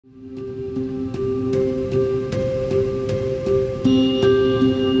Where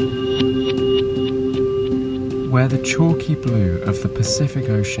the chalky blue of the Pacific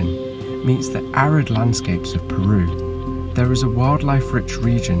Ocean meets the arid landscapes of Peru, there is a wildlife-rich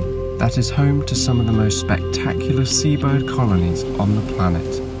region that is home to some of the most spectacular seabird colonies on the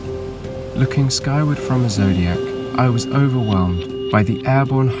planet. Looking skyward from a zodiac, I was overwhelmed by the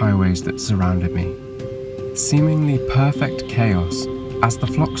airborne highways that surrounded me. Seemingly perfect chaos as the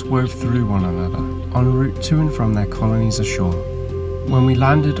flocks wove through one another en route to and from their colonies ashore. When we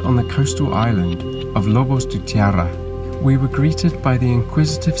landed on the coastal island of Lobos de Tierra, we were greeted by the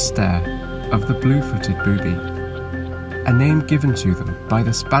inquisitive stare of the Blue-footed Booby, a name given to them by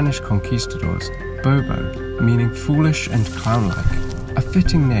the Spanish conquistadors, bobo meaning foolish and clown-like, a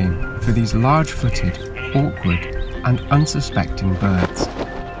fitting name for these large-footed, awkward and unsuspecting birds.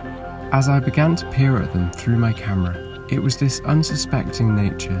 As I began to peer at them through my camera, it was this unsuspecting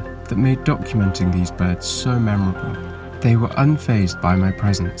nature that made documenting these birds so memorable. They were unfazed by my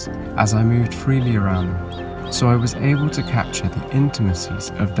presence as I moved freely around them, so I was able to capture the intimacies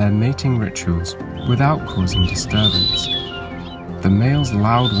of their mating rituals without causing disturbance. The male's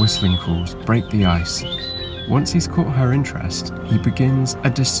loud whistling calls break the ice. Once he's caught her interest, he begins a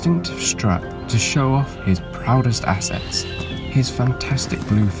distinctive strut to show off his proudest assets, his fantastic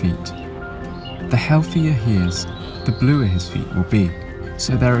blue feet. The healthier he is, the bluer his feet will be,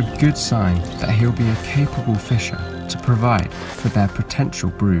 so they're a good sign that he'll be a capable fisher to provide for their potential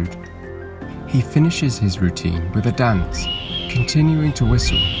brood. He finishes his routine with a dance, continuing to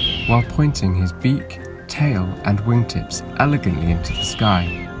whistle while pointing his beak, tail and wingtips elegantly into the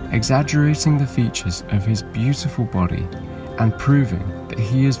sky, exaggerating the features of his beautiful body and proving that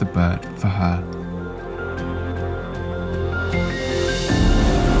he is the bird for her.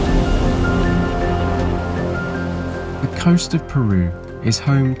 The coast of Peru is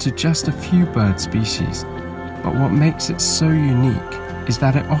home to just a few bird species, but what makes it so unique is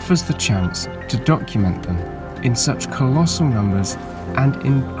that it offers the chance to document them in such colossal numbers and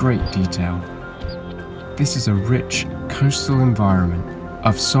in great detail. This is a rich coastal environment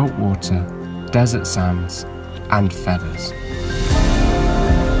of salt water, desert sands, and feathers.